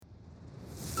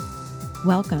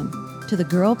Welcome to the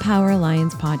Girl Power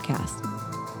Alliance podcast,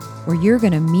 where you're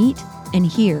going to meet and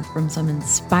hear from some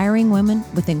inspiring women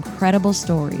with incredible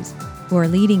stories who are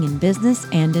leading in business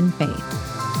and in faith.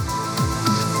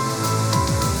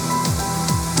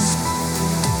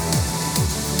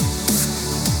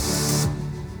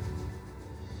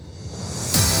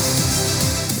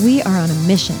 We are on a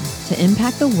mission to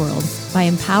impact the world by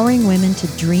empowering women to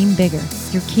dream bigger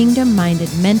through kingdom-minded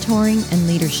mentoring and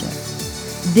leadership.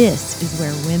 This is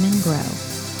where women grow.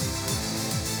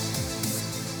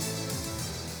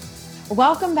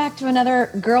 Welcome back to another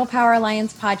Girl Power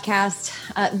Alliance podcast.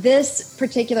 This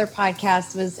particular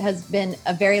podcast has been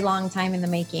a very long time in the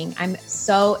making. I'm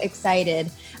so excited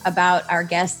about our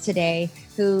guest today,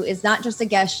 who is not just a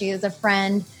guest, she is a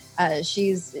friend.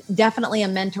 She's definitely a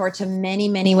mentor to many,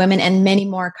 many women and many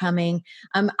more coming.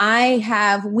 Tiffany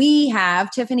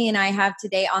and I have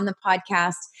today on the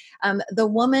podcast, the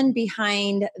woman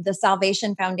behind the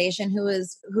Salvation Foundation,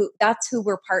 that's who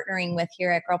we're partnering with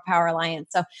here at Girl Power Alliance.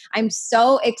 So I'm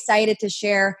so excited to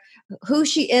share who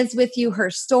she is with you, her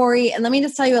story. And let me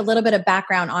just tell you a little bit of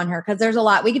background on her, because there's a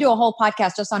lot. We could do a whole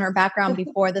podcast just on her background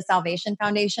before the Salvation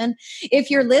Foundation.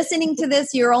 If you're listening to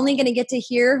this, you're only going to get to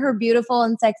hear her beautiful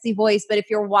and sexy voice. But if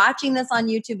you're watching this on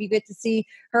YouTube, you get to see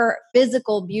her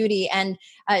physical beauty. And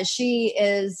she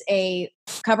is a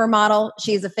cover model.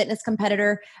 She's a fitness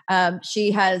competitor.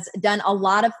 She has done a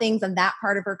lot of things in that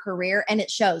part of her career, and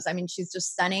it shows. I mean, she's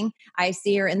just stunning. I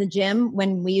see her in the gym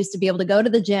when we used to be able to go to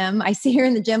the gym. I see her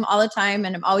in the gym all the time,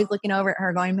 and I'm always looking over at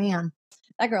her going, man,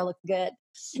 that girl looks good.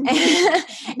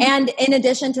 And in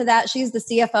addition to that, she's the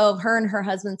CFO of her and her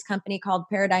husband's company called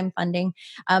Paradigm Funding.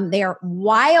 They are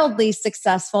wildly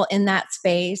successful in that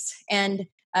space. And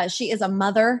she is a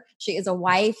mother. She is a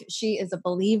wife. She is a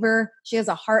believer. She has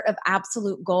a heart of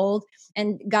absolute gold.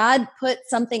 And God put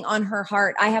something on her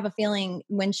heart. I have a feeling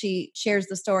when she shares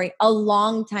the story a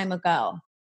long time ago,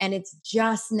 and it's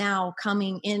just now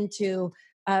coming into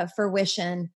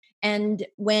fruition. And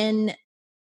when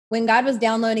God was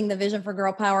downloading the vision for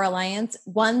Girl Power Alliance,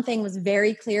 one thing was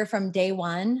very clear from day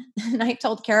one. And I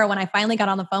told Kara when I finally got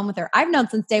on the phone with her, I've known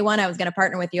since day one I was going to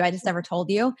partner with you. I just never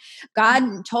told you.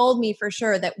 God told me for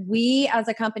sure that we as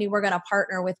a company, we're going to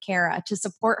partner with Kara to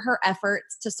support her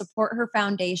efforts, to support her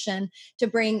foundation, to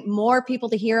bring more people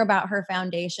to hear about her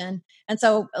foundation. And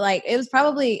so it was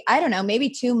probably, I don't know, maybe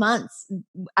 2 months.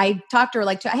 I talked to her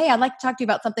hey, I'd like to talk to you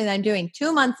about something that I'm doing.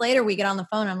 2 months later, we get on the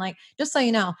phone. I'm like, just so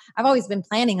you know, I've always been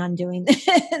planning on doing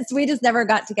this. We just never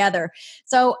got together.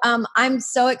 So I'm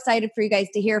so excited for you guys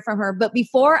to hear from her. But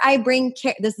before I bring,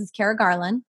 this is Kara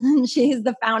Garland. She's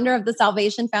the founder of the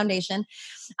Salvation Foundation.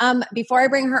 Before I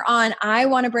bring her on, I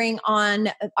want to bring on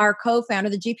our co-founder,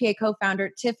 the GPA co-founder,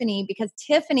 Tiffany, because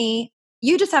Tiffany,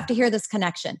 you just have to hear this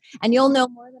connection and you'll know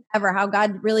more than ever how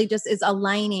God really just is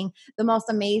aligning the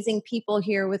most amazing people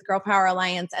here with Girl Power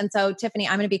Alliance. And so Tiffany,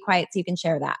 I'm going to be quiet so you can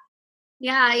share that.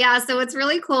 Yeah. So what's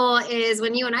really cool is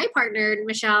when you and I partnered,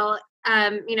 Michelle,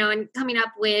 and coming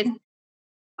up with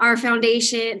our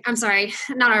foundation, I'm sorry,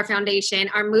 not our foundation,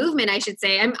 our movement, I should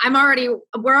say.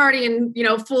 We're already in,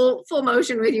 full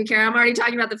motion with you, Kara. I'm already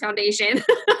talking about the foundation.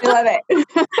 I love it.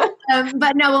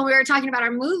 But no, when we were talking about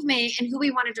our movement and who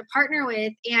we wanted to partner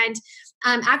with, and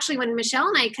actually when Michelle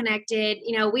and I connected,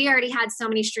 we already had so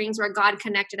many strings where God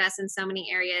connected us in so many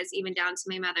areas, even down to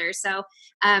my mother. So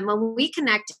when we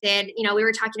connected, we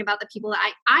were talking about the people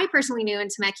that I personally knew in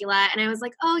Temecula, and I was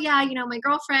like, oh yeah, my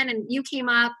girlfriend, and you came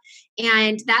up,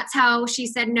 and that's how she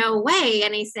said, no way.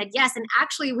 And I said, yes. And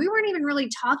actually we weren't even really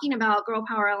talking about Girl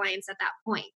Power Alliance at that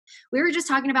point. We were just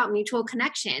talking about mutual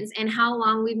connections and how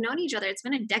long we've known each other. It's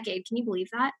been a decade. Can you believe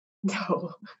that?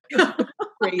 No.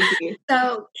 Crazy.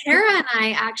 So Kara and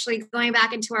I actually, going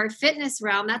back into our fitness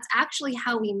realm, that's actually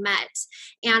how we met.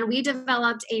 And we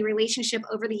developed a relationship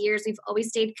over the years. We've always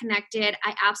stayed connected.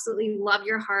 I absolutely love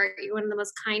your heart. You're one of the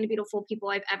most kind, beautiful people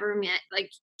I've ever met,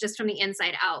 just from the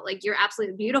inside out. You're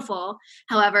absolutely beautiful.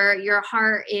 However, your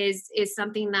heart is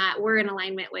something that we're in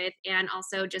alignment with, and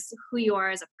also just who you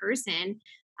are as a person.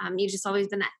 You've just always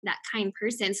been that kind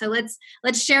person. So let's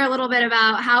share a little bit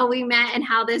about how we met and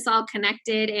how this all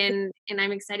connected. And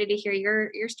I'm excited to hear your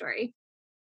story.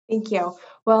 Thank you.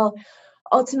 Well,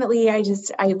 ultimately, I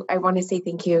want to say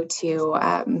thank you to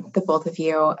the both of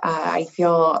you. I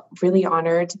feel really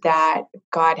honored that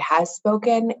God has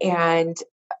spoken, and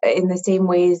in the same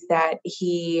ways that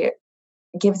He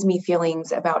gives me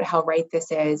feelings about how right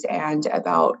this is and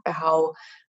about how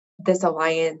this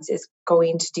alliance is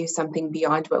going to do something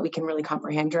beyond what we can really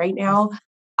comprehend right now.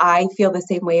 I feel the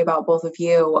same way about both of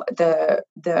you.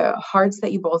 The hearts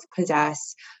that you both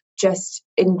possess, just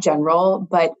in general,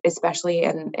 but especially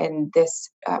in this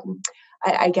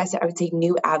I guess I would say,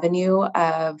 new avenue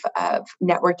of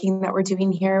networking that we're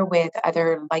doing here with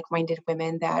other like-minded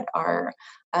women that are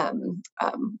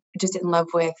just in love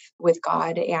with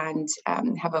God and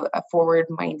have a forward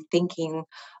mind thinking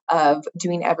of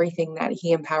doing everything that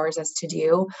He empowers us to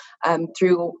do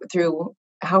through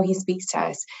how He speaks to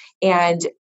us. And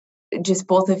just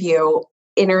both of you,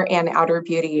 inner and outer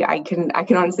beauty. I can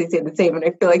honestly say the same, and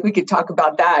I feel like we could talk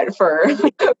about that for,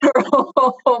 for a whole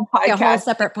A whole podcast.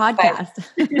 separate But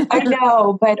podcast. I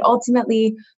know, but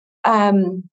ultimately,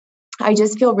 I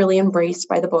just feel really embraced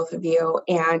by the both of you,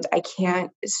 and I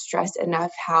can't stress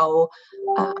enough how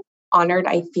honored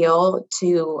I feel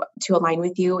to align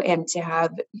with you and to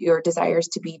have your desires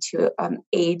to be to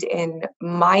aid in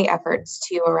my efforts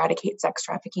to eradicate sex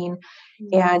trafficking.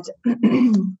 And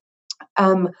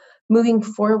um, moving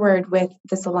forward with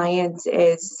this alliance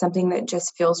is something that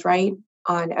just feels right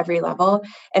on every level.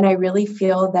 And I really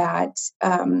feel that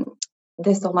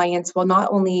this alliance will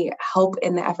not only help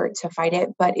in the effort to fight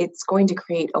it, but it's going to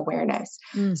create awareness.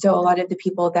 Mm. So a lot of the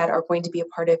people that are going to be a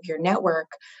part of your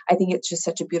network, I think it's just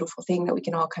such a beautiful thing that we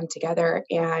can all come together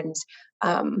and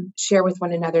share with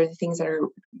one another the things that are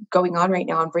going on right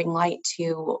now and bring light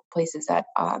to places that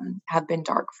have been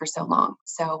dark for so long.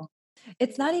 So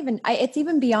It's not even, it's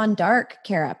even beyond dark,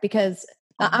 Kara, because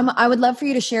I would love for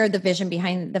you to share the vision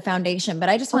behind the foundation, but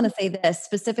I just want to say this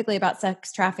specifically about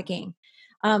sex trafficking.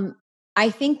 I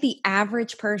think the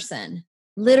average person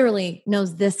literally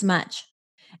knows this much.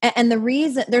 And the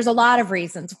reason, there's a lot of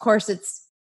reasons. Of course, it's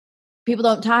people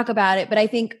don't talk about it, but I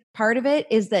think part of it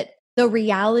is that the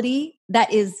reality that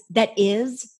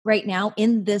is right now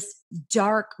in this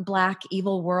dark, black,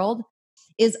 evil world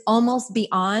is almost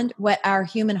beyond what our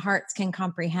human hearts can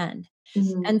comprehend.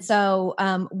 And so,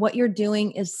 what you're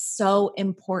doing is so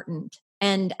important.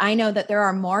 And I know that there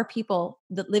are more people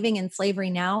that living in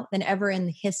slavery now than ever in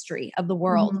the history of the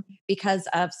world because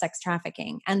of sex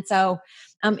trafficking. And so,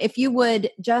 if you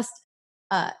would just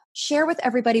share with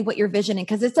everybody what you're visioning,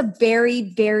 because it's a very,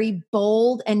 very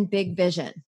bold and big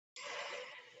vision.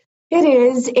 It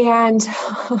is. And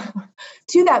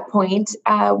to that point,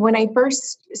 when I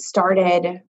first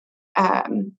started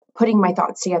putting my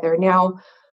thoughts together, now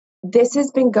this has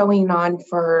been going on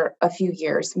for a few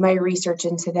years. My research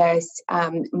into this,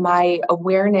 my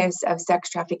awareness of sex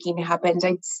trafficking happened,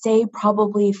 I'd say,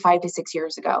 probably 5 to 6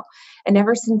 years ago. And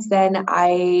ever since then,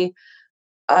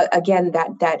 again,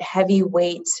 that heavy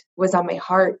weight was on my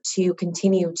heart to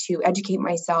continue to educate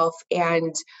myself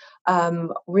and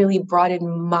really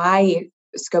broaden my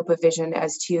scope of vision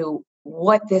as to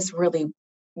what this really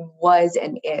was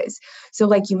and is. So,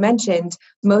 like you mentioned,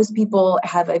 most people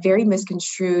have a very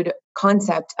misconstrued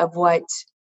concept of what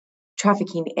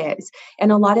trafficking is,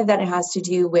 and a lot of that has to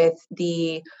do with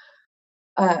the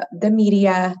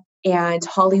media and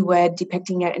Hollywood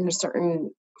depicting it in a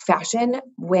certain fashion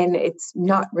when it's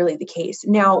not really the case.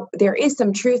 Now, there is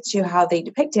some truth to how they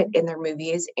depict it in their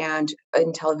movies and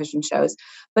in television shows,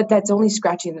 but that's only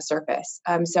scratching the surface.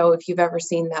 So if you've ever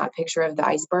seen that picture of the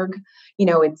iceberg,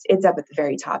 it's up at the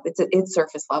very top. It's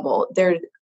surface level.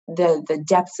 The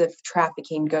depths of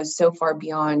trafficking goes so far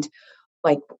beyond,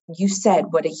 like you said,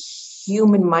 what a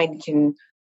human mind can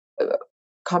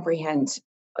comprehend,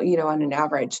 on an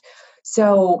average.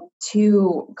 So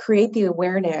to create the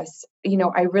awareness,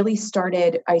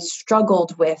 I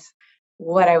struggled with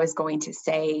what I was going to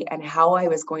say and how I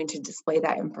was going to display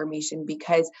that information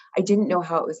because I didn't know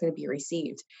how it was going to be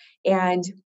received. And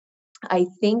I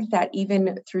think that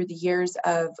even through the years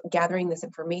of gathering this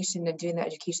information and doing the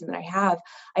education that I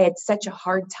had such a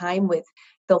hard time with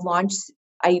the launch.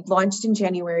 I launched in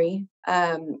January,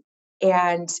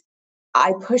 and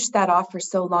I pushed that off for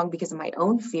so long because of my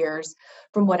own fears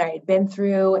from what I had been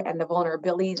through and the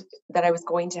vulnerabilities that I was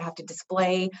going to have to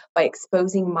display by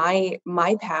exposing my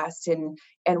past and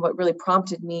what really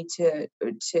prompted me to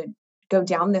go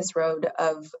down this road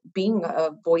of being a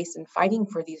voice and fighting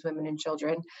for these women and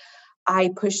children.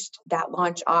 I pushed that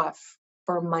launch off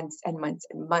for months and months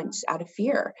and months out of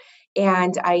fear.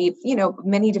 And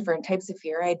many different types of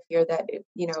fear. I had fear that it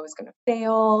was going to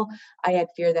fail. I had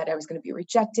fear that I was going to be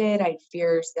rejected. I had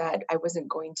fears that I wasn't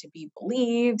going to be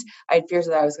believed. I had fears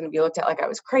that I was going to be looked at like I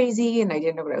was crazy and I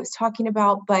didn't know what I was talking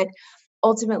about. But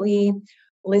ultimately,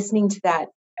 listening to that,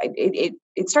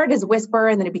 it started as a whisper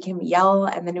and then it became a yell.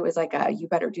 And then it was like you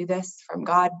better do this from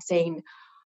God saying,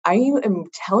 I am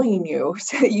telling you,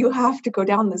 so you have to go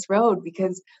down this road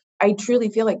because I truly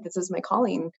feel like this is my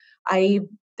calling.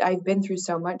 I've been through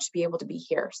so much to be able to be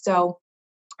here. So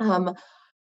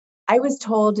I was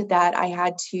told that I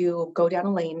had to go down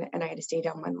a lane and I had to stay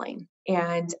down one lane.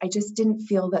 And I just didn't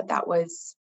feel that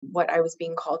was what I was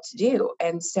being called to do.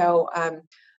 And so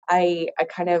I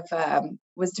kind of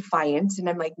was defiant, and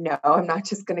I'm like, no, I'm not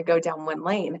just going to go down one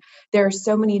lane. There are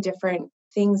so many different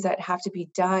things that have to be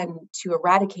done to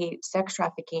eradicate sex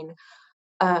trafficking.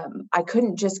 I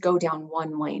couldn't just go down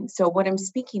one lane. So what I'm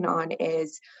speaking on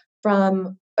is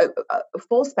from a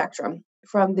full spectrum,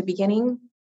 from the beginning,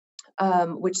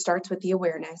 which starts with the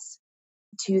awareness,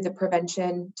 to the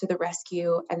prevention, to the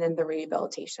rescue, and then the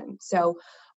rehabilitation. So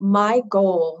my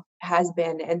goal has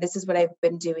been, and this is what I've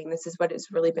been doing, this is what has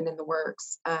really been in the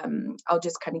works. I'll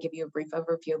just kind of give you a brief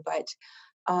overview, but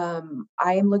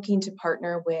I am looking to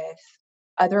partner with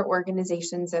other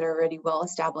organizations that are already well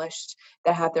established,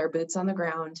 that have their boots on the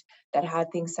ground, that have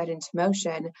things set into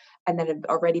motion, and that have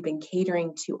already been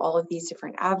catering to all of these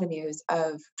different avenues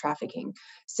of trafficking.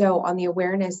 So on the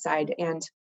awareness side, and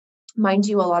mind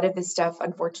you, a lot of this stuff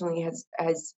unfortunately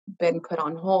has been put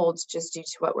on hold just due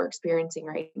to what we're experiencing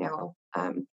right now,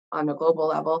 on a global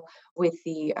level with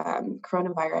the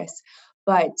coronavirus.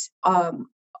 But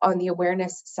on the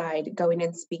awareness side, going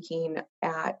and speaking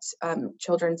at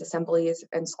children's assemblies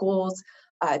and schools,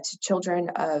 to children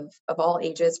of all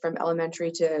ages, from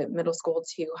elementary to middle school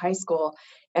to high school,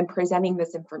 and presenting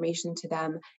this information to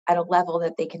them at a level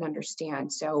that they can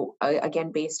understand. So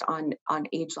again, based on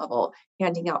age level,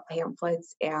 handing out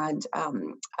pamphlets and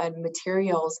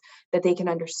materials that they can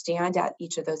understand at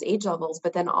each of those age levels,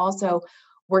 but then also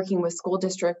working with school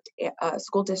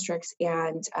districts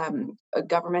and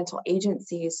governmental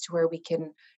agencies to where we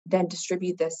can then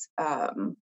distribute this,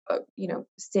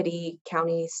 city,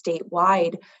 county,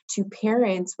 statewide, to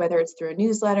parents, whether it's through a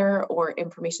newsletter or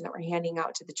information that we're handing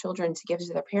out to the children to give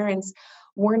to their parents,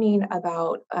 warning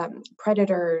about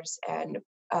predators and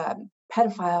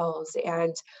pedophiles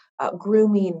and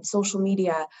grooming, social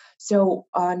media. So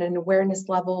on an awareness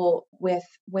level with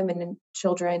women and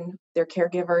children, their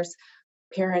caregivers,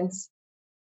 parents,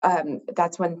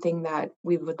 that's one thing that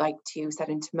we would like to set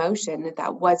into motion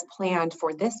that was planned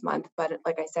for this month, but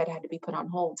like I said, had to be put on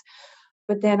hold.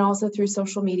 But then also through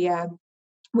social media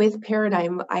with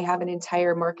Paradigm, I have an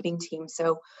entire marketing team.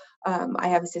 So I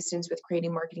have assistance with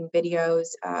creating marketing videos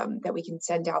that we can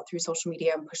send out through social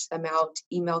media and push them out,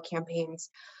 email campaigns.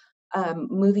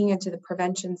 Moving into the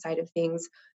prevention side of things,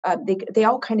 they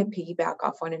all kind of piggyback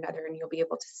off one another, and you'll be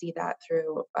able to see that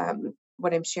through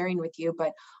what I'm sharing with you.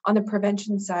 But on the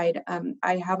prevention side,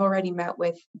 I have already met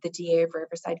with the DA of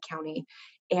Riverside County,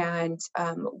 and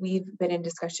we've been in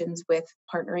discussions with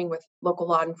partnering with local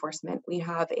law enforcement. We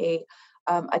have a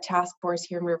task force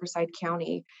here in Riverside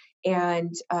County,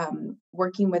 and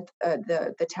working with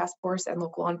the task force and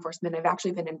local law enforcement. I've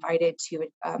actually been invited to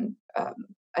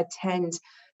attend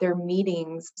their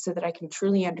meetings so that I can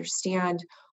truly understand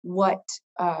what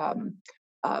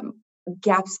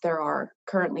gaps there are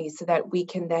currently, so that we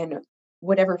can then,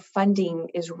 whatever funding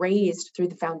is raised through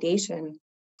the foundation,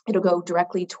 it'll go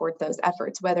directly toward those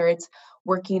efforts, whether it's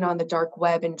working on the dark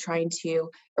web and trying to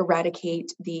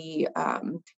eradicate the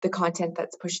content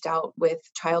that's pushed out with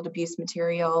child abuse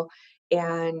material,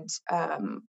 and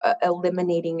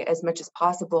eliminating as much as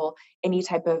possible any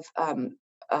type of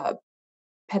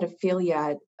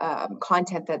pedophilia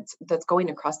content that's going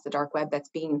across the dark web, that's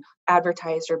being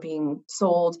advertised or being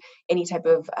sold, any type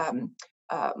of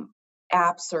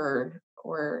apps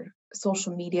or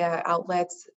social media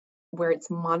outlets where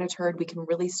it's monitored. We can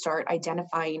really start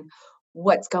identifying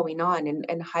what's going on,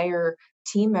 and hire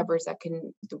team members that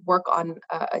can work on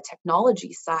a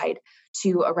technology side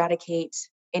to eradicate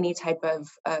any type of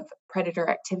predator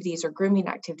activities or grooming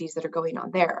activities that are going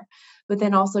on there. But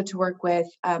then also to work with,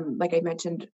 like I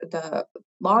mentioned, the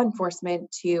law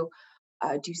enforcement to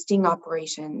do sting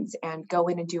operations and go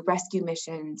in and do rescue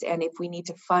missions. And if we need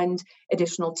to fund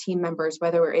additional team members,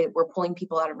 whether we're pulling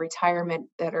people out of retirement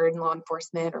that are in law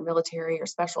enforcement or military or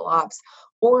special ops,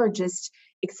 or just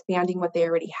expanding what they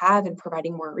already have and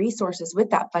providing more resources with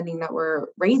that funding that we're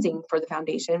raising for the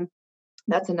foundation,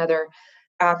 that's another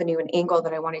avenue and angle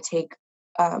that I want to take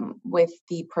with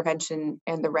the prevention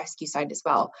and the rescue side as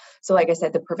well. So like I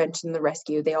said, the prevention and the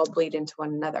rescue, they all bleed into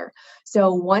one another.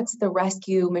 So once the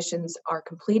rescue missions are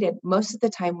completed, most of the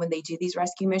time when they do these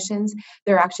rescue missions,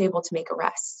 they're actually able to make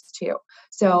arrests too.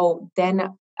 So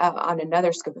then on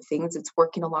another scope of things, it's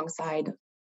working alongside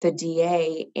the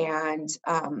DA and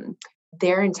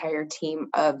their entire team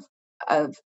of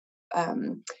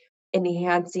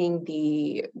enhancing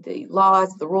the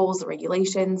laws, the rules, the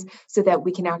regulations, so that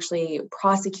we can actually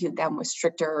prosecute them with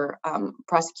stricter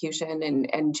prosecution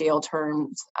and jail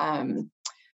terms,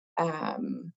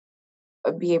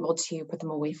 be able to put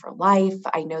them away for life.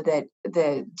 I know that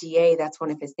the DA, that's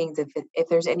one of his things. If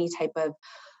there's any type of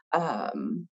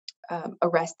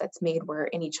arrest that's made where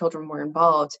any children were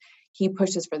involved, he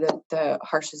pushes for the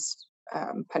harshest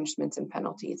punishments and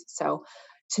penalties. So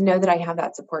to know that I have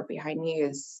that support behind me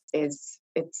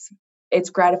it's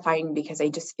gratifying, because I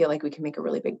just feel like we can make a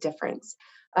really big difference.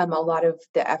 A lot of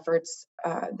the efforts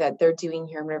that they're doing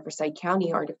here in Riverside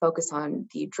County are to focus on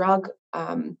the drug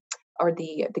or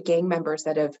the gang members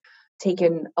that have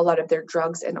taken a lot of their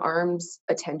drugs and arms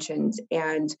attentions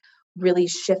and really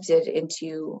shifted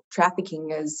into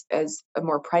trafficking as a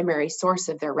more primary source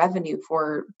of their revenue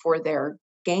for their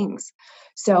gangs.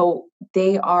 So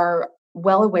they are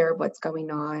well aware of what's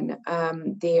going on.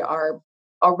 They are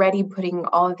already putting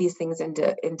all of these things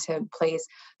into place,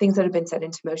 things that have been set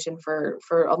into motion for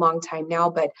a long time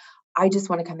now. But I just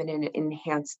want to come in and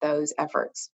enhance those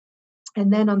efforts.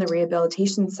 And then on the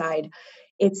rehabilitation side,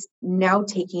 it's now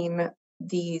taking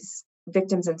these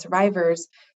victims and survivors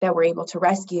that we're able to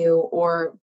rescue,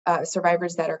 or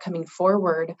survivors that are coming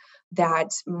forward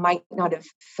that might not have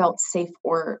felt safe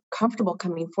or comfortable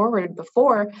coming forward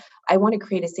before. I want to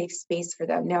create a safe space for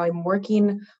them. Now I'm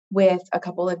working with a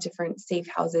couple of different safe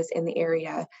houses in the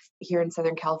area here in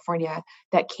Southern California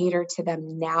that cater to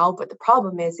them now. But the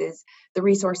problem is the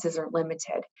resources are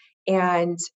limited.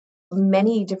 And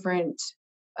many different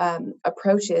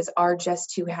approaches are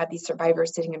just to have these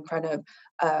survivors sitting in front of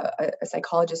a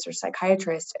psychologist or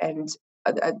psychiatrist, and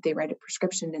they write a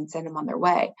prescription and send them on their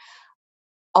way.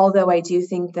 Although I do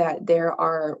think that there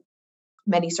are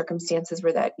many circumstances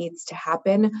where that needs to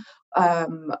happen,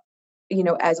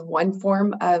 as one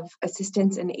form of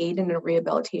assistance and aid in a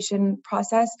rehabilitation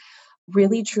process,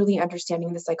 really truly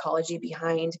understanding the psychology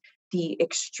behind the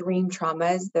extreme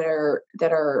traumas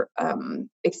that are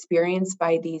experienced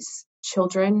by these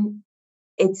children.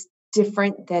 It's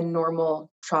different than normal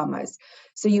traumas.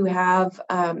 So you have,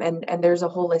 and there's a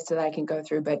whole list that I can go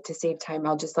through, but to save time,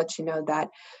 I'll just let you know that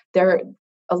there,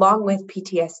 along with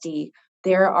PTSD,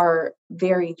 there are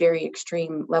very, very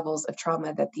extreme levels of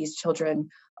trauma that these children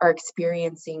are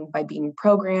experiencing by being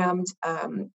programmed,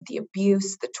 the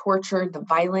abuse, the torture, the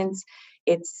violence.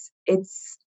 It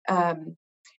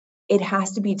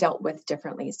has to be dealt with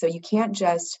differently. So you can't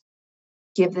just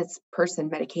give this person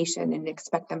medication and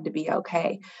expect them to be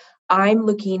okay. I'm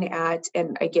looking at,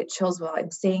 and I get chills while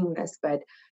I'm saying this, but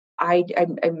I'm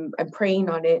praying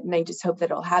on it, and I just hope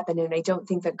that it'll happen. And I don't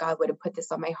think that God would have put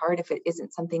this on my heart if it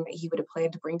isn't something that He would have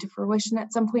planned to bring to fruition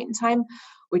at some point in time,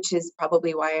 which is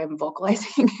probably why I'm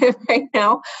vocalizing it right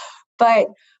now. But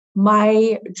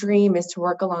my dream is to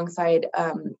work alongside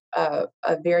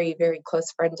a very, very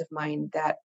close friend of mine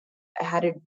that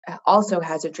also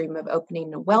has a dream of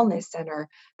opening a wellness center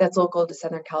that's local to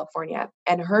Southern California.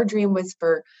 And her dream was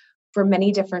for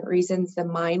many different reasons than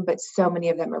mine, but so many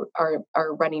of them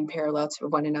are running parallel to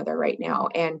one another right now.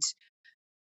 And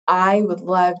I would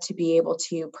love to be able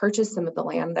to purchase some of the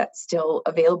land that's still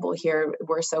available here.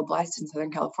 We're so blessed in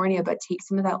Southern California, but take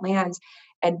some of that land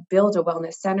and build a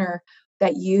wellness center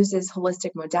that uses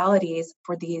holistic modalities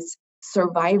for these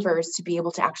survivors to be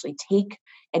able to actually take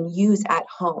and use at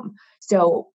home.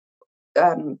 So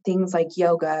things like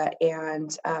yoga and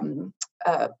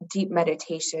deep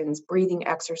meditations, breathing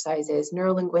exercises,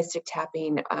 neurolinguistic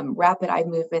tapping, rapid eye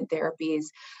movement therapies,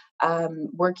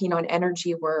 working on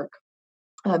energy work,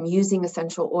 using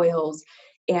essential oils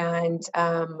and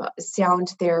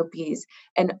sound therapies,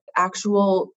 and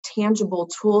actual tangible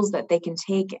tools that they can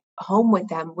take home with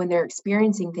them when they're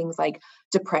experiencing things like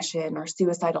depression or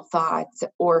suicidal thoughts,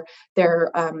 or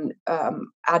their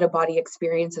out-of-body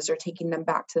experiences are taking them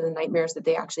back to the nightmares that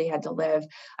they actually had to live.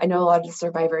 I know a lot of the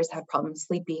survivors have problems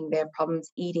sleeping, they have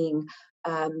problems eating,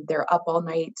 they're up all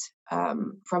night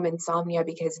from insomnia,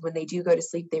 because when they do go to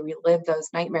sleep, they relive those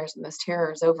nightmares and those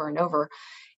terrors over and over.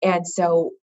 And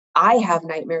so I have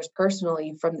nightmares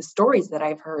personally from the stories that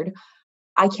I've heard.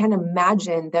 I can't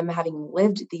imagine them having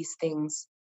lived these things,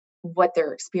 what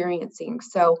they're experiencing.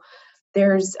 So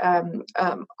there's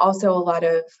also a lot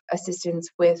of assistance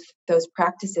with those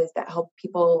practices that help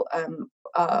people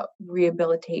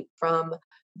rehabilitate from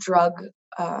drug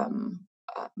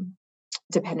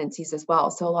dependencies as well.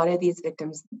 So a lot of these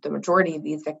victims, the majority of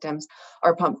these victims,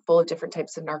 are pumped full of different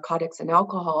types of narcotics and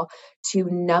alcohol to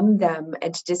numb them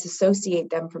and to disassociate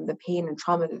them from the pain and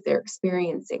trauma that they're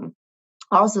experiencing.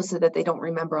 Also, so that they don't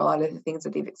remember a lot of the things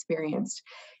that they've experienced.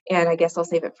 And I guess I'll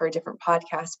save it for a different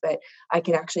podcast, but I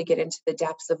can actually get into the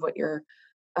depths of what you're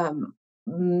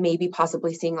maybe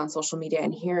possibly seeing on social media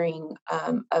and hearing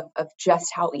of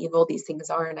just how evil these things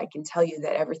are. And I can tell you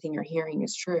that everything you're hearing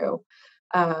is true.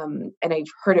 And I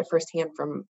heard it firsthand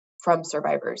from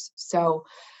survivors. So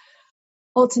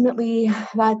ultimately,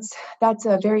 that's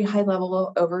a very high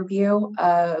level overview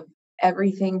of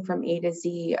everything from A to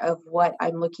Z of what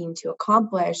I'm looking to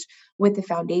accomplish with the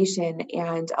foundation.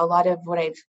 And a lot of what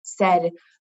I've said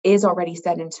is already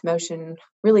set into motion,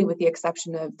 really with the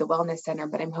exception of the wellness center,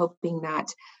 but I'm hoping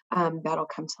that that'll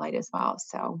come to light as well.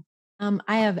 So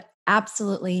I have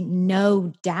absolutely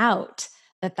no doubt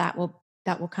that that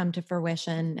will come to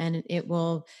fruition, and it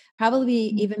will probably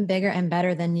be even bigger and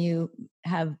better than you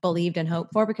have believed and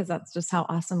hoped for, because that's just how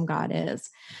awesome God is.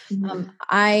 Mhm.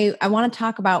 I want to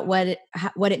talk about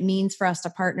what it means for us to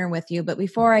partner with you, but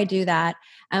before I do that,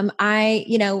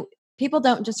 people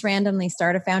don't just randomly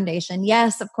start a foundation.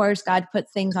 Yes, of course, God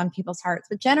puts things on people's hearts,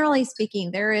 but generally speaking,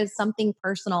 there is something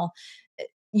personal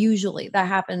usually that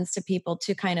happens to people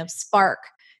to kind of spark.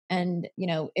 And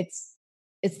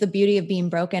it's the beauty of being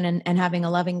broken, and having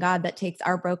a loving God that takes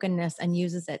our brokenness and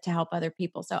uses it to help other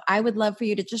people. So I would love for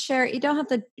you to just share. You don't have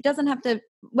to, it doesn't have to,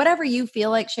 whatever you feel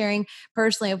like sharing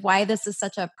personally, of why this is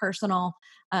such a personal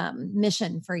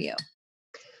mission for you.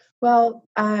 Well,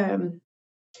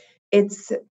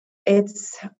 it's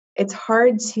it's it's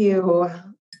hard to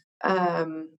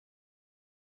um,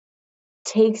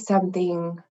 take some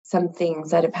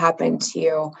things that have happened to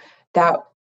you that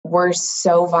were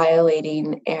so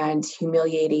violating and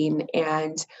humiliating.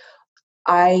 And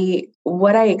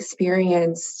what I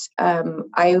experienced,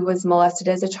 I was molested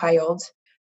as a child.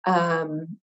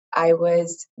 um, I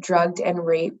was drugged and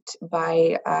raped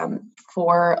by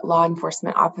 4 law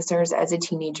enforcement officers as a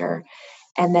teenager.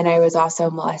 And then I was also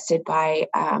molested by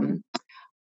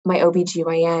my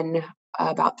OBGYN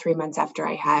about 3 months after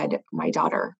I had my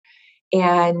daughter.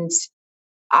 And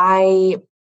I,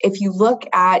 if you look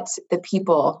at the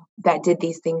people that did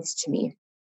these things to me,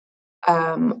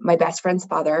 my best friend's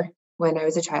father, when I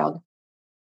was a child,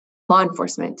 law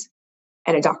enforcement,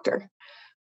 and a doctor.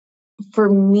 For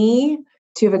me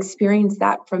to have experienced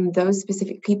that from those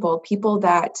specific people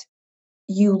that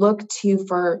you look to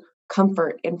for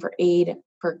comfort and for aid,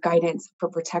 for guidance, for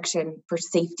protection, for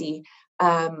safety,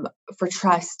 for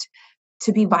trust,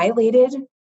 to be violated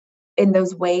in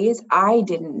those ways, I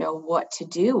didn't know what to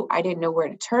do. I didn't know where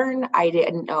to turn. I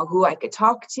didn't know who I could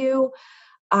talk to.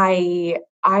 I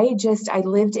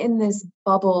lived in this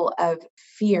bubble of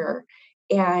fear.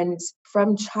 And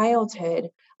from childhood,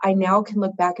 I now can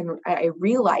look back and I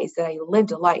realize that I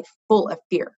lived a life full of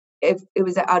fear. If it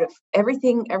was out of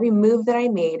everything, every move that I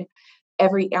made,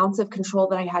 every ounce of control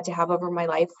that I had to have over my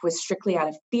life was strictly out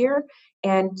of fear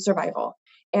and survival.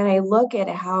 And I look at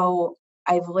how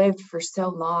I've lived for so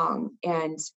long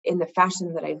and in the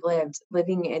fashion that I've lived,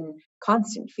 living in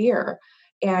constant fear.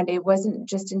 And it wasn't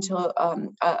just until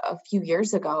a few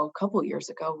years ago, a couple years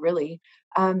ago, really,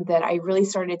 that I really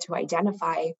started to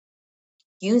identify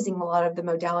using a lot of the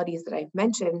modalities that I've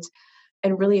mentioned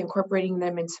and really incorporating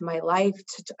them into my life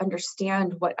to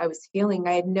understand what I was feeling.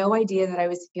 I had no idea that I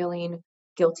was feeling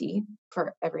guilty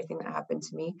for everything that happened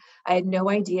to me. I had no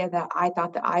idea that I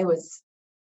thought that I was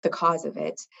the cause of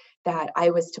it, that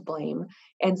I was to blame.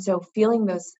 And so feeling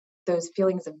those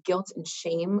feelings of guilt and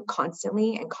shame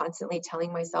constantly, and constantly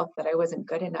telling myself that I wasn't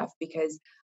good enough because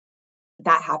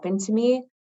that happened to me,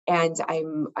 and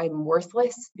I'm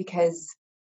worthless because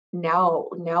now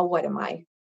what am I?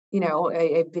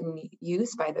 I've been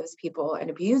used by those people and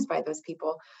abused by those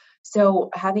people. So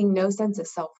having no sense of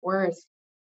self-worth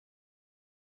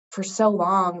for so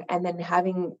long, and then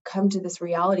having come to this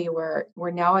reality where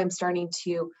now I'm starting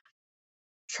to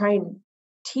try and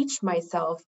teach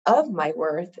myself of my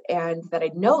worth, and that I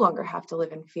no longer have to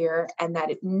live in fear, and that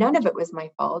none of it was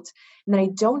my fault, and that I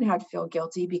don't have to feel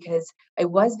guilty because I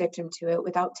was victim to it,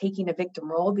 without taking a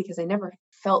victim role, because I never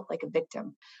felt like a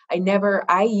victim. I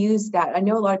use that. I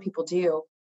know a lot of people do,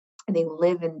 and they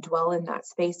live and dwell in that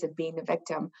space of being a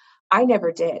victim. I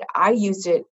never did. I used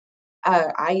it.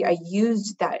 I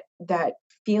used that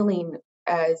feeling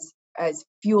as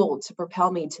fuel to propel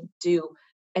me to do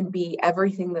and be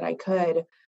everything that I could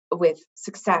with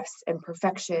success and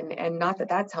perfection. And not that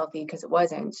that's healthy, because it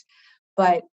wasn't.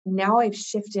 But now I've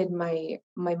shifted my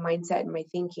mindset and my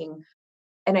thinking,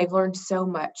 and I've learned so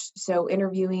much. So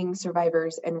interviewing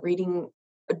survivors and reading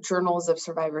journals of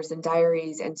survivors and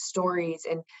diaries and stories,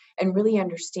 and really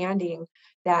understanding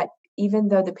that even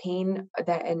though the pain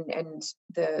that and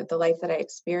the life that I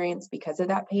experienced because of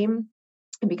that pain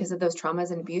and because of those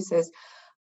traumas and abuses,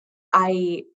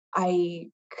 I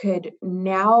could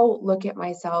now look at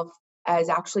myself as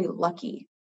actually lucky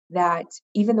that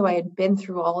even though I had been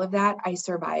through all of that, I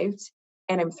survived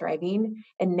and I'm thriving.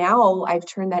 And now I've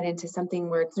turned that into something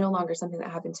where it's no longer something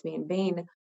that happened to me in vain.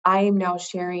 I am now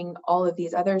sharing all of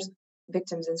these other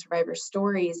victims and survivors'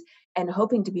 stories and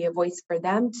hoping to be a voice for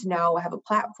them to now have a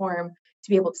platform to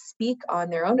be able to speak on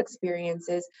their own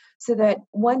experiences so that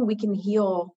one, we can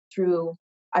heal through.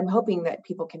 I'm hoping that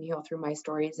people can heal through my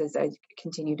stories as I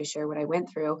continue to share what I went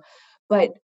through.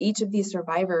 But each of these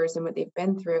survivors and what they've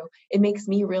been through, it makes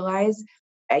me realize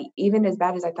even as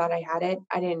bad as I thought I had it,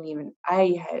 I didn't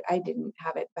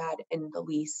have it bad in the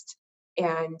least.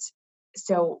 And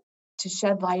so to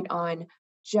shed light on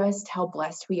just how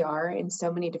blessed we are in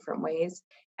so many different ways,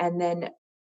 and then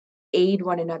aid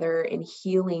one another in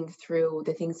healing through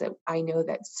the things that I know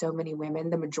that so many women,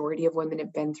 the majority of women,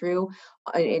 have been through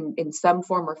in some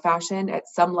form or fashion at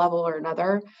some level or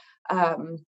another.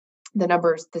 Um, the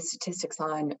numbers, the statistics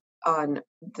on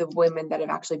the women that have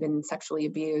actually been sexually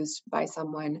abused by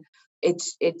someone,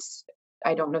 it's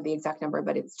I don't know the exact number,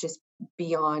 but it's just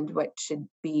beyond what should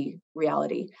be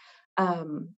reality.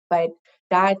 But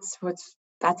that's what's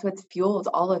fueled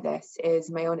all of this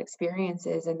is my own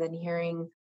experiences, and then hearing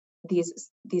these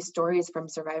stories from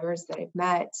survivors that I've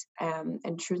met,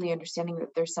 and truly understanding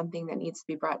that there's something that needs to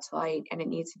be brought to light and it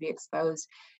needs to be exposed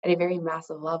at a very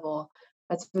massive level.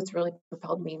 That's what's really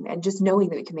propelled me, and just knowing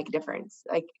that we can make a difference.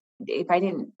 Like if I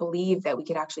didn't believe that we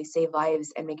could actually save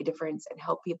lives and make a difference and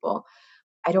help people,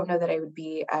 I don't know that I would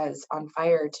be as on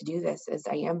fire to do this as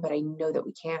I am, but I know that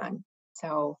we can.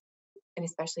 So, and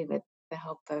especially with the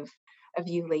help of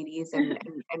you ladies and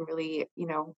really,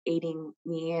 aiding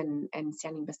me and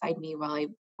standing beside me while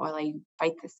I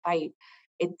fight this fight,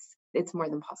 it's more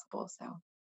than possible. So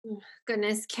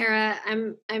Goodness, Kara,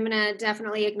 I'm gonna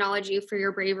definitely acknowledge you for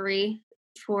your bravery,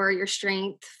 for your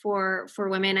strength, for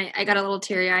women. I got a little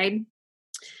teary-eyed.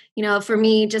 For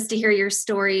me, just to hear your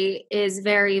story is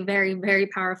very, very, very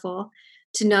powerful,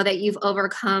 to know that you've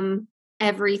overcome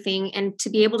everything and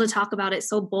to be able to talk about it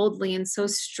so boldly and so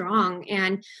strong.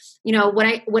 And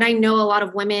what I know, a lot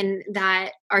of women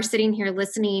that are sitting here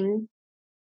listening,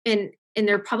 and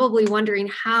they're probably wondering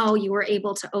how you were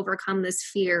able to overcome this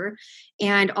fear.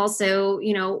 And also,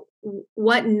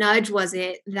 what nudge was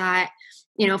it that,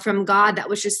 from God, that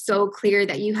was just so clear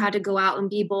that you had to go out and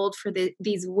be bold for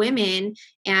these women,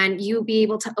 and you be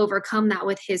able to overcome that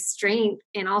with his strength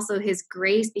and also his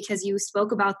grace, because you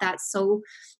spoke about that so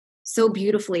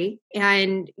beautifully,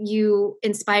 and you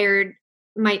inspired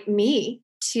me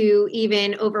to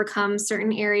even overcome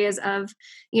certain areas of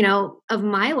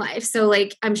my life. So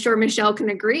like, I'm sure Michelle can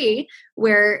agree,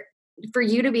 where for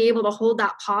you to be able to hold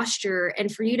that posture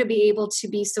and for you to be able to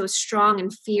be so strong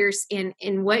and fierce in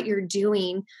what you're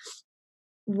doing,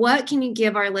 what can you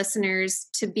give our listeners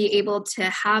to be able to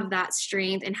have that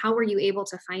strength, and how were you able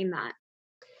to find that?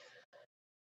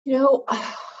 you know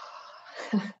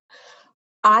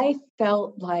I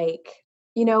felt like,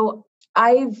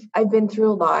 I've been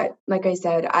through a lot. Like I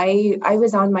said, I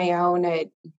was on my own at,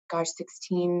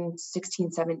 16,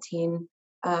 17.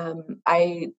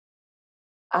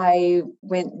 I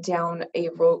went down a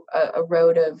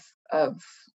road of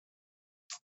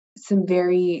some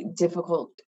very difficult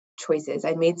choices.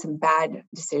 I made some bad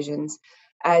decisions.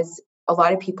 As a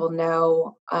lot of people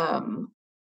know,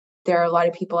 there are a lot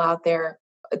of people out there,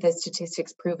 the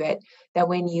statistics prove it, that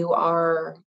when you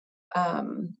are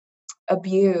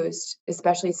abused,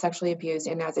 especially sexually abused,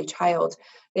 and as a child,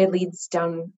 it leads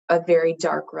down a very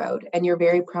dark road, and you're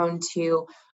very prone to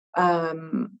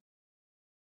um,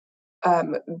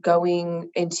 going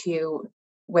into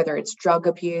whether it's drug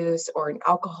abuse or an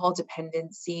alcohol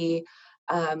dependency.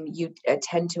 You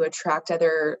tend to attract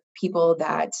other people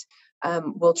that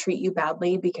will treat you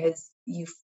badly because you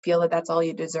feel that that's all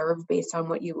you deserve based on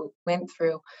what you went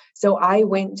through. So I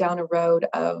went down a road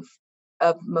of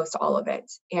most all of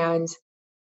it, and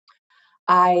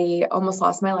I almost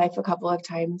lost my life a couple of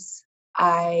times.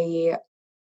 I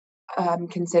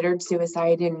considered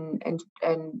suicide and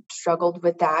struggled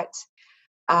with that.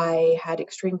 I had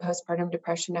extreme postpartum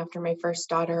depression after my first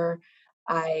daughter.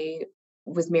 I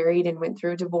was married and went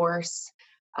through a divorce.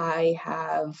 I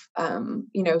have,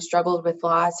 struggled with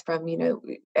loss from,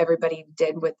 everybody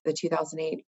did with the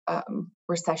 2008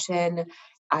 recession.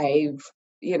 I've,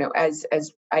 as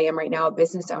I am right now a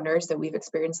business owner, so we've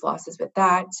experienced losses with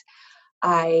that.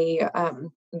 I,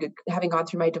 having gone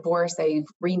through my divorce, I've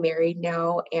remarried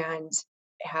now and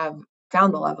have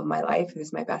found the love of my life,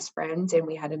 who's my best friend, and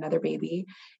we had another baby,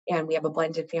 and we have a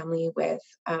blended family with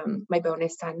my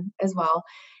bonus son as well.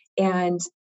 And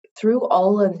through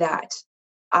all of that,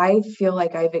 I feel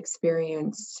like I've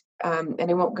experienced, and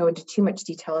I won't go into too much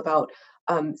detail about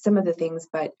some of the things,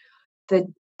 but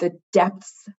the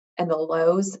depths and the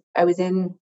lows. I was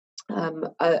in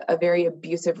a very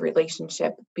abusive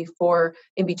relationship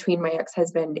in between my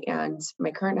ex-husband and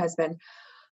my current husband.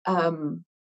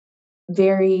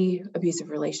 very abusive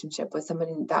relationship with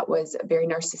somebody that was very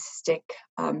narcissistic,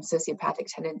 sociopathic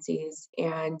tendencies.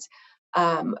 And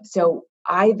so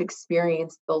I've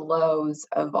experienced the lows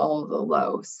of all the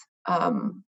lows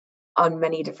on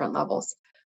many different levels.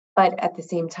 But at the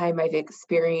same time, I've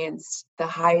experienced the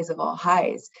highs of all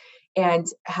highs. And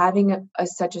having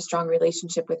such a strong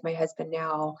relationship with my husband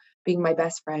now, being my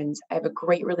best friend, I have a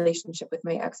great relationship with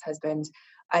my ex-husband.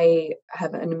 I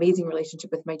have an amazing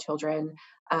relationship with my children.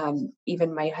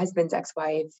 Even my husband's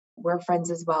ex-wife, we're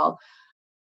friends as well.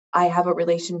 I have a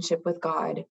relationship with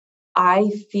God. I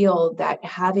feel that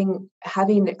having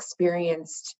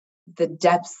experienced the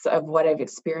depths of what I've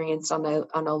experienced on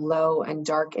a low and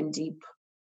dark and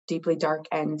deeply dark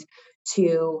end,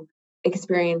 to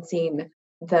experiencing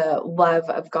the love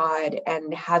of God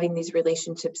and having these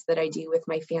relationships that I do with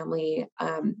my family.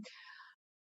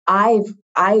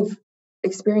 I've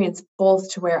experienced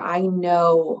both, to where I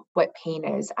know what pain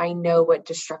is. I know what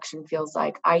destruction feels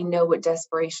like. I know what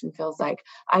desperation feels like.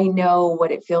 I know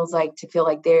what it feels like to feel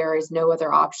like there is no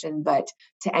other option but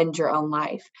to end your own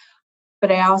life.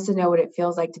 But I also know what it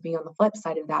feels like to be on the flip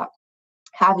side of that,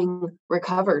 having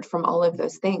recovered from all of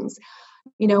those things.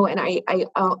 And I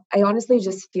honestly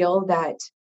just feel that,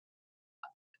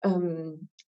 I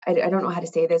don't know how to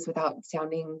say this without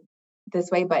sounding this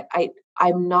way, but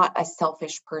I'm not a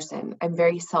selfish person. I'm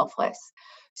very selfless.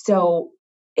 So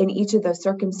in each of those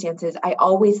circumstances, I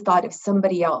always thought of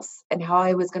somebody else and how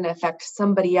I was going to affect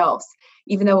somebody else,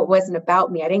 even though it wasn't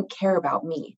about me. I didn't care about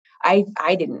me.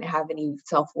 I didn't have any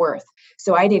self-worth.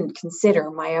 So I didn't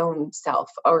consider my own self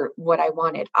or what I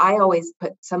wanted. I always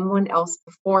put someone else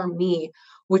before me,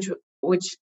 which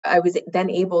I was then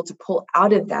able to pull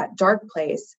out of that dark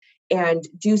place and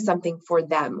do something for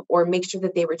them, or make sure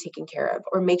that they were taken care of,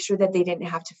 or make sure that they didn't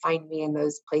have to find me in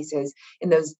those places, in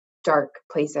those dark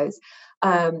places.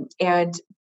 And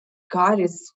God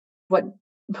is what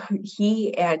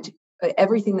He and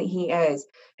everything that He is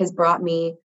has brought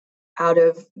me out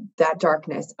of that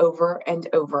darkness over and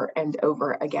over and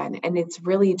over again. And it's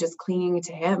really just clinging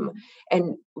to Him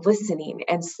and listening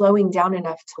and slowing down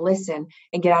enough to listen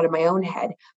and get out of my own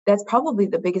head. That's probably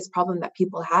the biggest problem that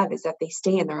people have, is that they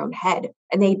stay in their own head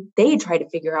and they try to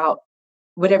figure out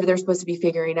whatever they're supposed to be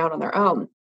figuring out on their own.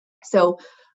 So,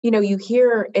 you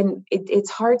hear, and it's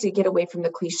hard to get away from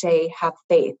the cliche, have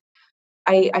faith.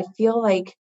 I feel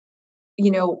like,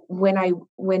 when I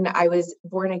was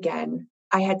born again,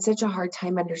 I had such a hard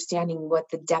time understanding what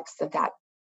the depths of that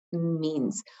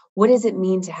means. What does it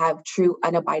mean to have true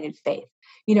unabided faith?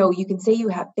 You can say you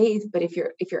have faith, but if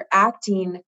you're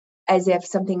acting as if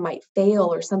something might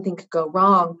fail or something could go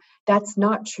wrong, that's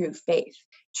not true faith.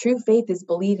 True faith is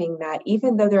believing that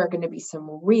even though there are going to be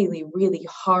some really, really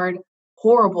hard,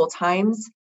 horrible times,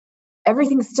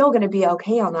 everything's still going to be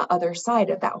okay on the other side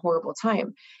of that horrible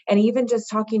time. And even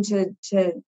just talking to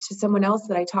someone else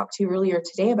that I talked to earlier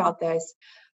today about this,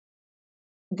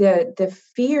 the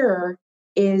fear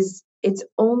it's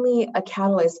only a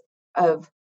catalyst of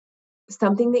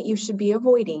something that you should be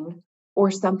avoiding, or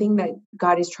something that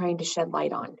God is trying to shed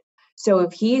light on. So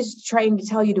if He's trying to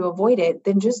tell you to avoid it,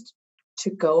 then just to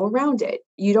go around it.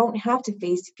 You don't have to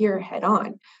face fear head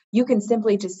on. You can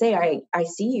simply just say, I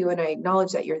see you and I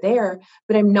acknowledge that you're there,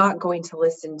 but I'm not going to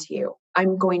listen to you.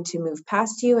 I'm going to move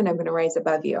past you and I'm going to rise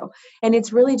above you. And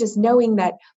it's really just knowing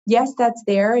that, yes, that's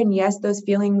there. And yes, those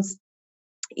feelings,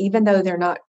 even though they're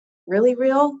not really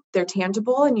real, they're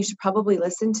tangible, and you should probably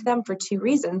listen to them for two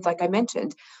reasons, like I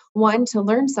mentioned. One, to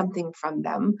learn something from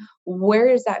them. Where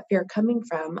is that fear coming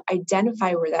from?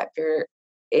 Identify where that fear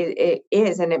it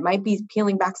is, and it might be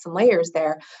peeling back some layers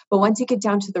there. But once you get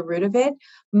down to the root of it,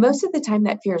 most of the time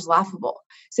that fear is laughable.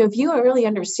 So if you don't really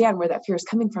understand where that fear is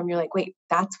coming from, you're like, wait,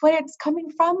 that's what it's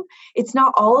coming from? It's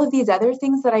not all of these other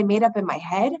things that I made up in my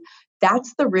head.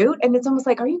 That's the root. And it's almost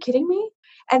like, are you kidding me?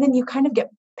 And then you kind of get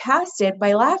past it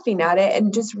by laughing at it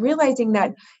and just realizing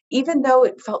that even though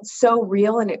it felt so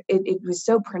real and it was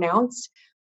so pronounced,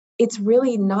 it's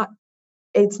really not,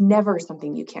 it's never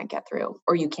something you can't get through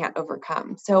or you can't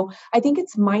overcome. So I think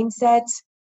it's mindset,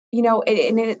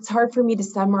 and it's hard for me to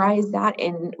summarize that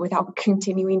in without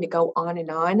continuing to go on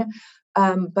and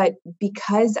on. But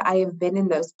because I have been in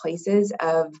those places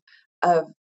of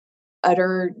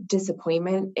utter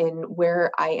disappointment in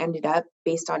where I ended up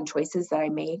based on choices that I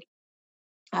made,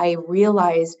 I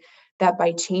realized that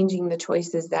by changing the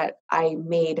choices that I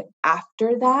made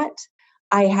after that,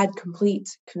 I had complete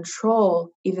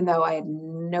control, even though I had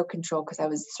no control because I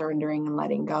was surrendering and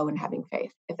letting go and having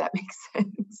faith, if that makes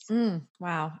sense.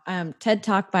 Wow. TED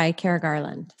Talk by Kara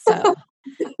Garland. So,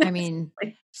 I mean,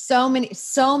 so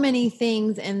many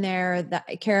things in there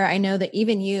that, Kara, I know that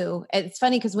even you, it's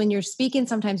funny because when you're speaking,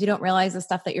 sometimes you don't realize the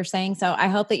stuff that you're saying. So I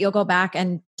hope that you'll go back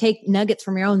and take nuggets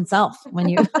from your own self when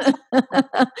you,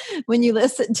 when you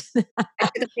listen to that.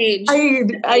 Back to the page.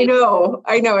 I know,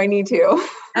 I need to.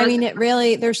 I mean, it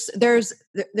really, there's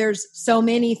so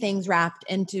many things wrapped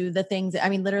into the things. I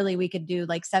mean, literally we could do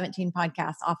like 17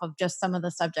 podcasts off of just some of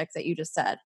the subjects that you just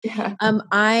said. Yeah.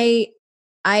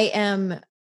 I am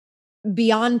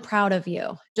beyond proud of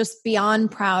you, just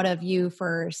beyond proud of you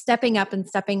for stepping up and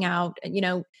stepping out. You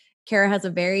know, Kara has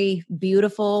a very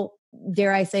beautiful,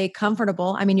 dare I say,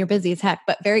 comfortable, I mean, you're busy as heck,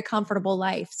 but very comfortable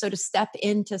life. So to step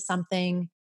into something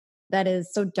that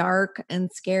is so dark and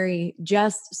scary,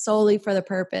 just solely for the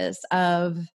purpose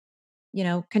of, you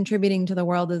know, contributing to the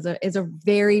world is a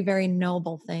very, very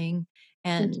noble thing.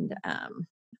 And,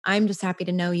 I'm just happy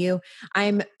to know you.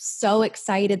 I'm so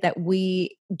excited that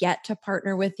we get to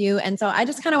partner with you. And so I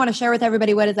just kind of want to share with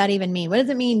everybody, what does that even mean? What does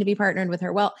it mean to be partnered with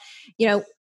her? Well, you know,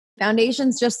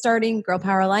 Foundation's just starting. Girl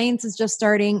Power Alliance is just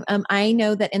starting. I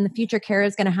know that in the future, Kara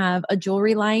is going to have a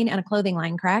jewelry line and a clothing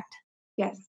line, correct?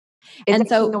 Yes. And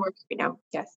It's in the works right now.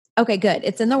 Yes. Okay, good.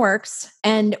 It's in the works.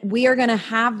 And we are going to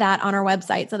have that on our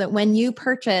website so that when you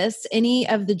purchase any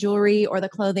of the jewelry or the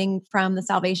clothing from the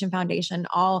Salvation Foundation,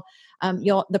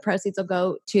 the proceeds will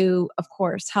go to, of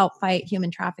course, help fight human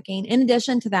trafficking. In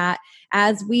addition to that,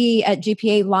 as we at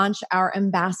GPA launch our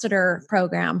ambassador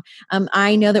program,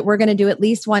 I know that we're going to do at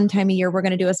least one time a year. We're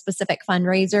going to do a specific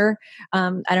fundraiser.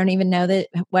 I don't even know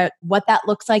what that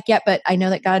looks like yet, but I know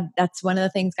that that's one of the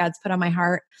things God's put on my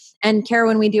heart. And Kara,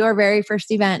 when we do our very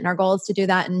first event, and our goal is to do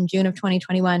that in June of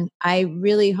 2021, I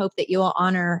really hope that you will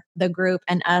honor the group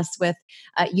and us with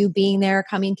you being there,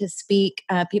 coming to speak.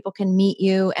 People can meet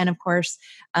you, and of course,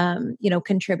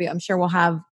 contribute. I'm sure we'll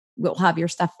have your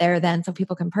stuff there then, so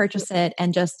people can purchase it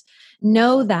and just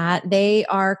know that they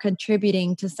are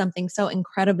contributing to something so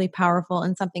incredibly powerful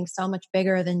and something so much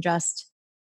bigger than just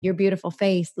your beautiful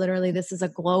face. Literally, this is a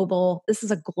global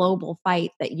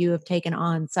fight that you have taken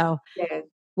on. So Yes.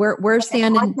 we're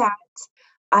standing. On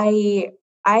that,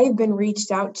 I've been reached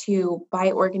out to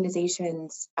by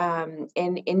organizations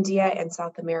in India and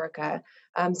South America,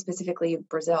 specifically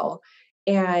Brazil,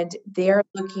 and they're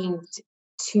looking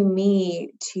to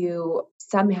me to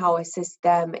somehow assist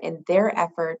them in their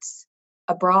efforts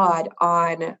abroad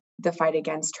on the fight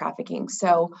against trafficking.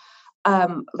 So,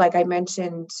 like I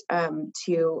mentioned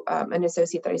to an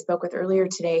associate that I spoke with earlier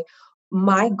today,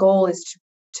 my goal is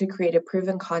to create a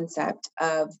proven concept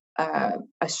of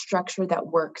a structure that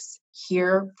works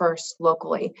here first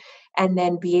locally, and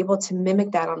then be able to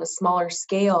mimic that on a smaller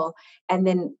scale, and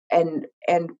then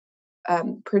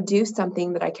produce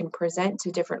something that I can present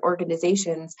to different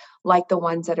organizations like the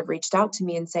ones that have reached out to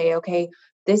me and say, okay,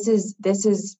 this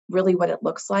is really what it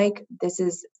looks like. This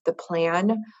is the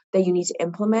plan that you need to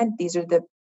implement. These are the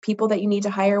people that you need to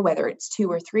hire, whether it's 2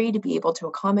 or 3, to be able to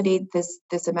accommodate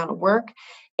this amount of work,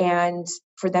 and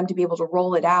for them to be able to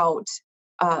roll it out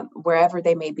wherever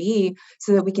they may be,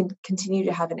 so that we can continue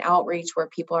to have an outreach where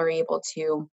people are able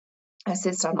to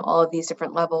assist on all of these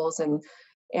different levels. And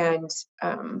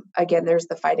again, there's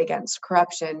the fight against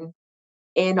corruption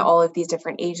in all of these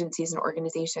different agencies and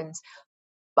organizations,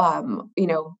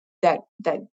 that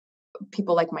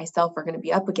people like myself are going to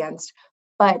be up against.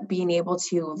 But being able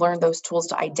to learn those tools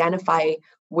to identify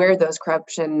where those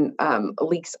corruption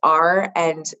leaks are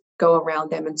and go around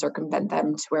them and circumvent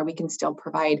them to where we can still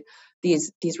provide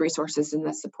these resources and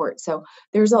the support. So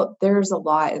there's a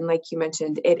lot, and like you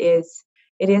mentioned, it is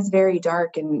very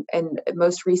dark, and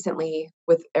most recently,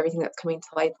 with everything that's coming to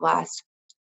light the last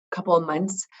couple of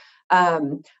months,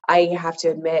 I have to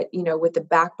admit, with the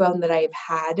backbone that I've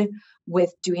had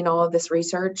with doing all of this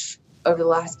research over the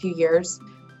last few years,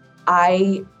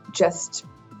 I just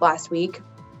last week,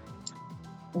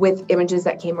 with images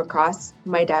that came across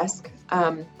my desk,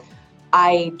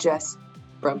 I just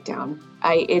broke down.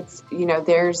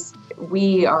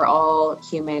 We are all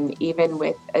human, even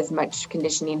with as much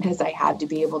conditioning as I have to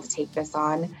be able to take this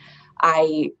on.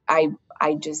 I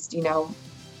just,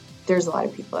 there's a lot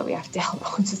of people that we have to help.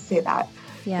 I'll just say that.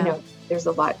 Yeah. There's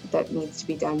a lot that needs to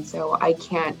be done. So I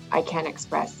can't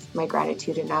express my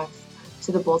gratitude enough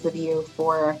to the both of you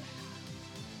for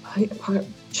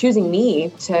choosing me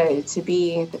to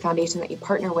be the foundation that you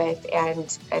partner with,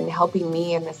 and helping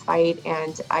me in this fight.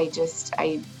 And I just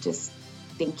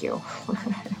thank you.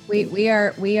 We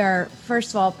are first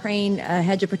of all praying a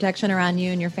hedge of protection around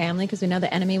you and your family, because we know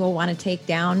the enemy will want to take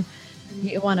down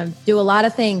You want to do a lot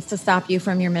of things to stop you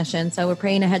from your mission. So we're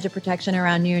praying a hedge of protection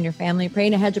around you and your family,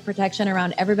 praying a hedge of protection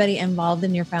around everybody involved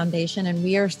in your foundation. And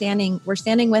we're standing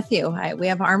with you. We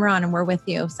have armor on and we're with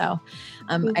you. So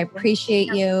I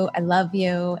appreciate you. I love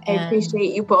you. I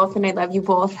appreciate you both. And I love you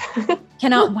both.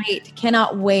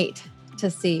 cannot wait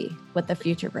to see what the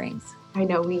future brings. I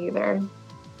know, me either.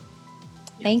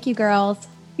 Thank you, girls.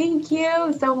 Thank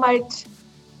you so much.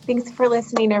 Thanks for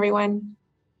listening, everyone.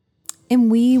 And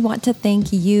we want to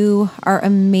thank you, our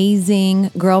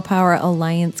amazing Girl Power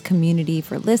Alliance community,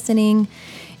 for listening.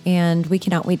 And we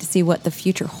cannot wait to see what the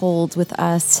future holds with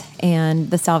us and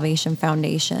the Salvation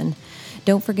Foundation.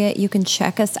 Don't forget, you can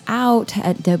check us out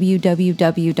at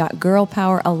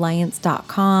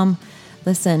www.girlpoweralliance.com.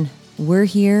 Listen, we're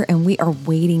here and we are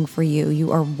waiting for you.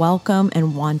 You are welcome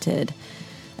and wanted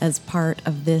as part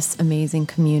of this amazing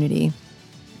community.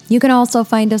 You can also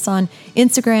find us on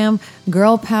Instagram,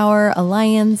 Girl Power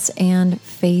Alliance, and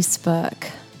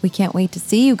Facebook. We can't wait to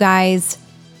see you guys.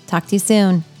 Talk to you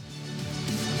soon.